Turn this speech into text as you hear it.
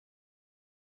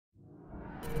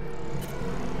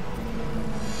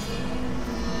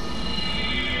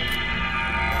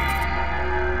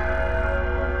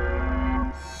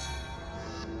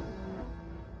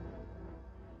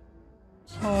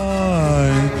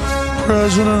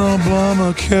President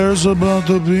Obama cares about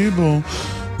the people.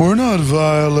 We're not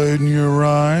violating your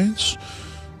rights.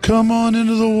 Come on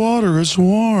into the water. It's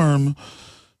warm.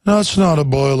 That's not a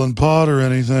boiling pot or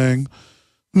anything.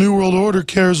 New World Order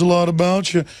cares a lot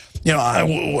about you. You know,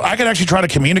 I could actually try to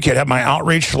communicate, have my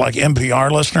outreach to like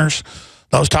NPR listeners,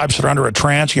 those types that are under a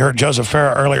trance. You heard Joseph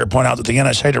Farah earlier point out that the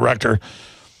NSA director,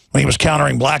 when he was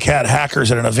countering black hat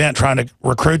hackers at an event trying to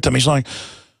recruit them, he's like,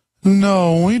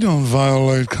 no, we don't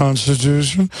violate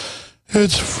Constitution.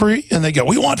 It's free. And they go,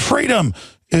 we want freedom.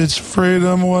 It's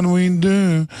freedom when we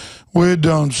do. We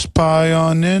don't spy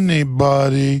on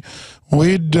anybody.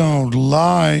 We don't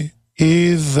lie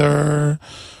either.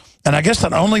 And I guess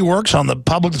that only works on the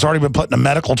public that's already been put in a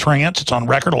medical trance. It's on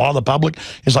record. A lot of the public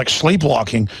is like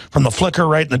sleepwalking from the flicker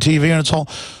right in the TV, and it's all,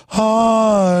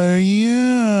 hi,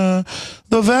 yeah,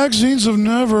 the vaccines have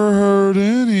never hurt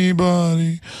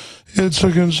anybody. It's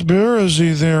a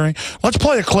conspiracy theory. Let's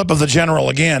play a clip of the general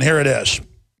again. Here it is.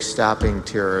 Stopping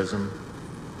terrorism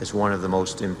is one of the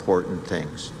most important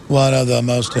things. One of the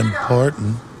most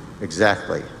important.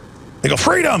 Exactly. They go,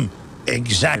 freedom.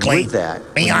 Exactly. And with that,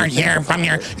 we are here from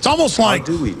your... It's almost like... How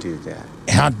do we do that?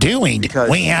 How do we? Because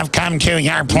we have come to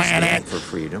your planet for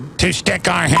freedom. To stick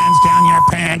our hands down your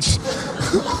pants.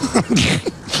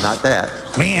 Not that.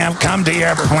 We have come to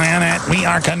your planet. We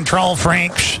are control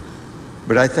freaks.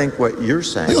 But I think what you're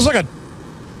saying... It was like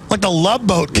the Love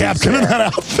Boat captain in that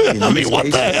outfit. I mean, what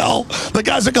the hell? The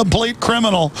guy's a complete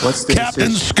criminal. What's the Captain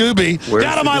Scooby. Get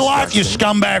out of my life, you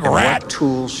scumbag rat. What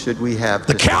tools should we have?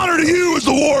 The counter to you is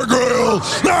the War Grill.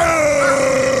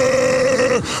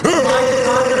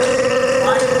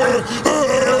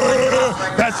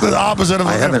 That's the opposite of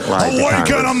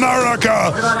Awaken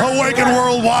America. Awaken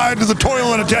worldwide to the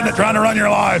toilet attendant trying to run your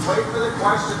life.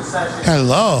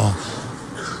 Hello.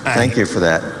 Thank you for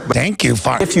that. Thank you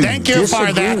for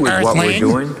that,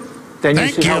 Earthling.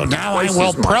 Thank you. Now I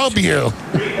will probe you.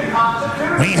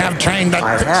 We have trained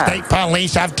the state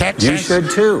police of Texas. You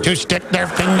should too. To stick their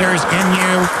fingers in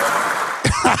you.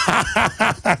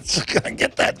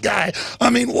 Get that guy.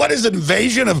 I mean, what is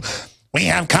invasion of? We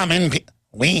have come in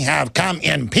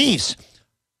peace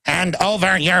and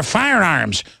over your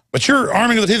firearms, but you're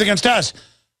arming the teeth against us.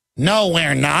 No,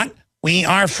 we're not. We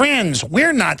are friends.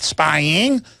 We're not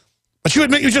spying. But you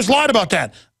admit you just lied about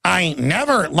that. I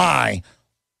never lie.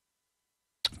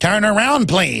 Turn around,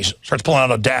 please. Starts pulling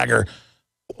out a dagger.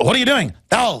 What are you doing?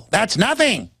 Oh, that's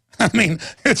nothing. I mean,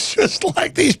 it's just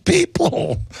like these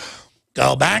people.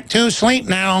 Go back to sleep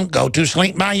now. Go to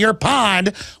sleep by your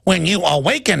pod. When you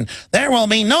awaken, there will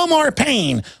be no more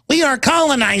pain. We are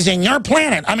colonizing your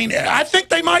planet. I mean, I think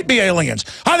they might be aliens.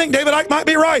 I think David Icke might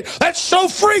be right. That's so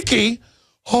freaky.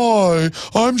 Hi,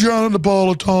 I'm Janet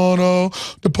Napolitano,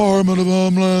 Department of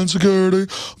Homeland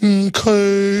Security.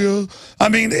 Okay. I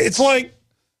mean, it's like,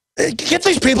 get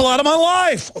these people out of my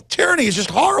life. Tyranny is just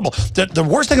horrible. The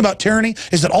worst thing about tyranny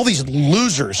is that all these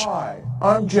losers Hi,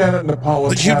 I'm Janet Napolitano,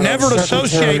 that you never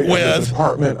associate with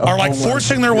are like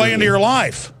forcing their way into your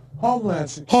life.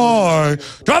 Hi,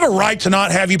 do I have a right to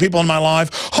not have you people in my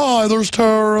life? Hi, there's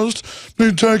terrorists.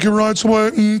 Need to take your rights away.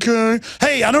 Okay.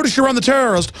 Hey, I noticed you're on the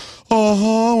terrorist.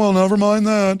 Well, never mind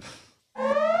that.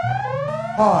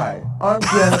 Hi, I'm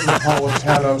Janet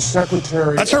Napolitano,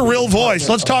 Secretary. That's her real voice.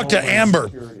 Let's talk to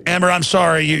Amber. Amber, I'm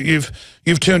sorry. You've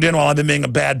tuned in while I've been being a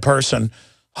bad person.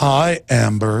 Hi,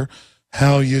 Amber.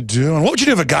 How you doing? What would you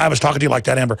do if a guy was talking to you like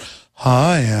that, Amber?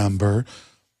 Hi, Amber.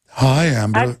 Hi,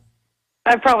 Amber.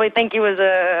 I'd probably think he was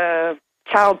a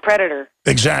child predator.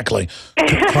 Exactly.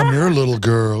 Come here, little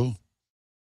girl.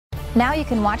 Now you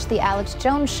can watch The Alex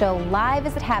Jones Show live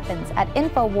as it happens at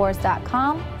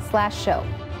Infowars.com/show.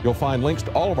 You'll find links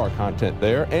to all of our content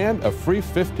there and a free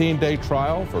 15-day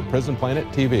trial for Prison Planet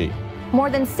TV. More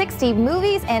than 60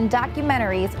 movies and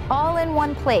documentaries all in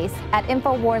one place at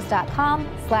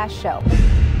Infowars.com/show.